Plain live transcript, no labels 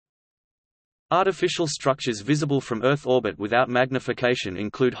Artificial structures visible from Earth orbit without magnification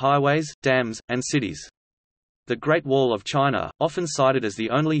include highways, dams, and cities. The Great Wall of China, often cited as the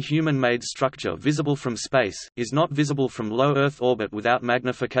only human-made structure visible from space, is not visible from low Earth orbit without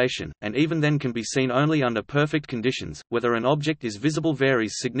magnification, and even then can be seen only under perfect conditions. Whether an object is visible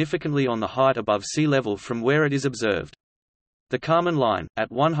varies significantly on the height above sea level from where it is observed. The Kármán line, at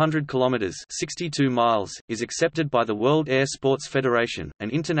 100 km (62 miles), is accepted by the World Air Sports Federation, an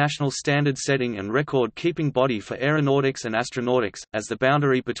international standard-setting and record-keeping body for aeronautics and astronautics, as the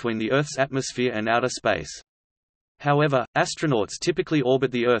boundary between the Earth's atmosphere and outer space. However, astronauts typically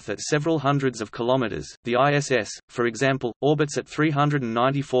orbit the Earth at several hundreds of kilometers. The ISS, for example, orbits at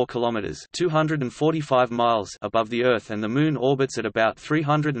 394 kilometers (245 miles) above the Earth, and the Moon orbits at about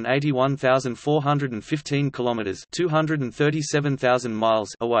 381,415 kilometers (237,000 miles)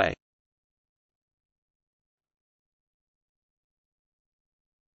 away.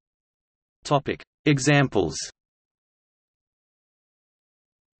 Topic: Examples.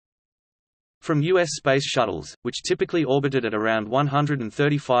 From U.S. space shuttles, which typically orbited at around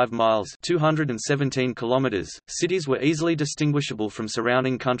 135 miles (217 kilometers), cities were easily distinguishable from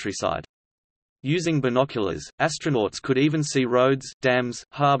surrounding countryside. Using binoculars, astronauts could even see roads, dams,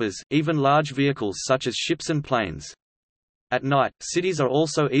 harbors, even large vehicles such as ships and planes. At night, cities are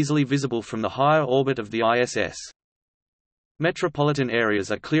also easily visible from the higher orbit of the ISS. Metropolitan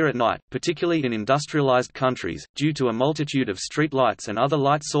areas are clear at night, particularly in industrialized countries, due to a multitude of street lights and other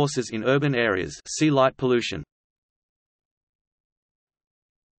light sources in urban areas. See light pollution.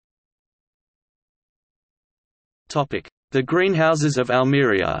 Topic: The Greenhouses of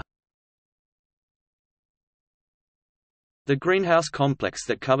Almería. The greenhouse complex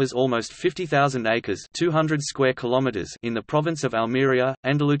that covers almost 50,000 acres (200 square kilometers) in the province of Almería,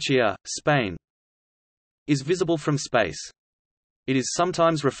 Andalucía, Spain, is visible from space. It is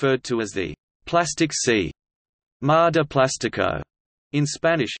sometimes referred to as the plastic sea, Mar de Plástico, in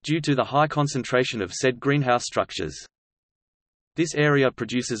Spanish, due to the high concentration of said greenhouse structures. This area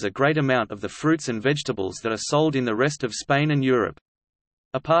produces a great amount of the fruits and vegetables that are sold in the rest of Spain and Europe.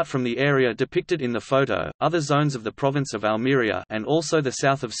 Apart from the area depicted in the photo, other zones of the province of Almería and also the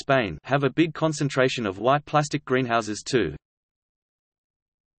south of Spain have a big concentration of white plastic greenhouses too.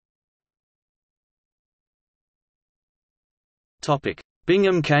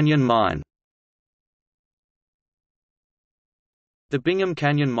 Bingham Canyon Mine. The Bingham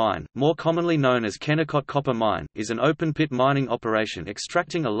Canyon Mine, more commonly known as Kennecott Copper Mine, is an open-pit mining operation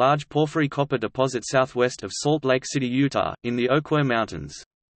extracting a large porphyry copper deposit southwest of Salt Lake City, Utah, in the Oquirrh Mountains.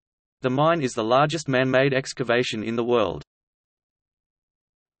 The mine is the largest man-made excavation in the world.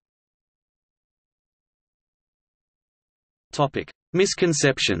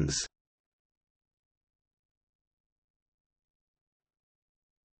 Misconceptions.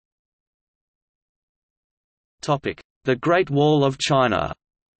 The Great Wall of China.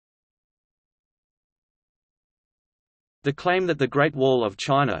 The claim that the Great Wall of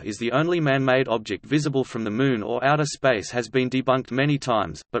China is the only man-made object visible from the Moon or outer space has been debunked many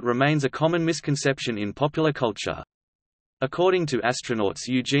times, but remains a common misconception in popular culture. According to astronauts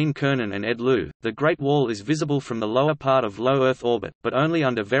Eugene Cernan and Ed Lu, the Great Wall is visible from the lower part of low Earth orbit, but only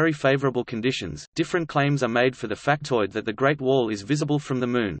under very favorable conditions. Different claims are made for the factoid that the Great Wall is visible from the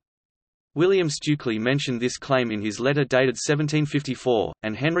Moon. William Stukeley mentioned this claim in his letter dated 1754,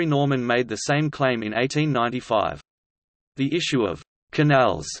 and Henry Norman made the same claim in 1895. The issue of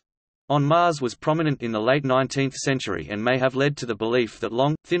canals on Mars was prominent in the late 19th century and may have led to the belief that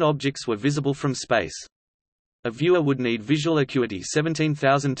long, thin objects were visible from space. A viewer would need visual acuity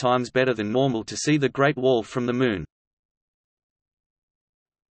 17,000 times better than normal to see the Great Wall from the Moon.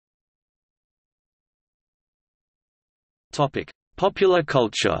 Popular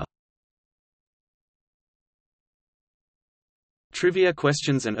culture. Trivia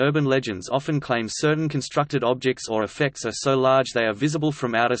questions and urban legends often claim certain constructed objects or effects are so large they are visible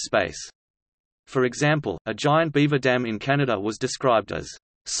from outer space. For example, a giant beaver dam in Canada was described as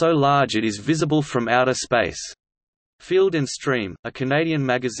so large it is visible from outer space. Field and Stream, a Canadian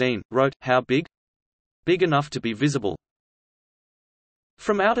magazine, wrote, "How big? Big enough to be visible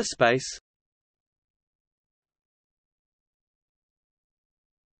from outer space."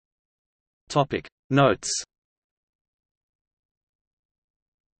 Notes.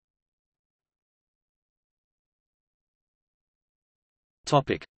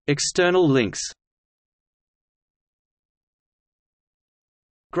 External links.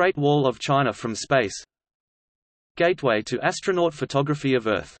 Great Wall of China from space. Gateway to astronaut photography of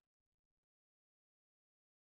Earth.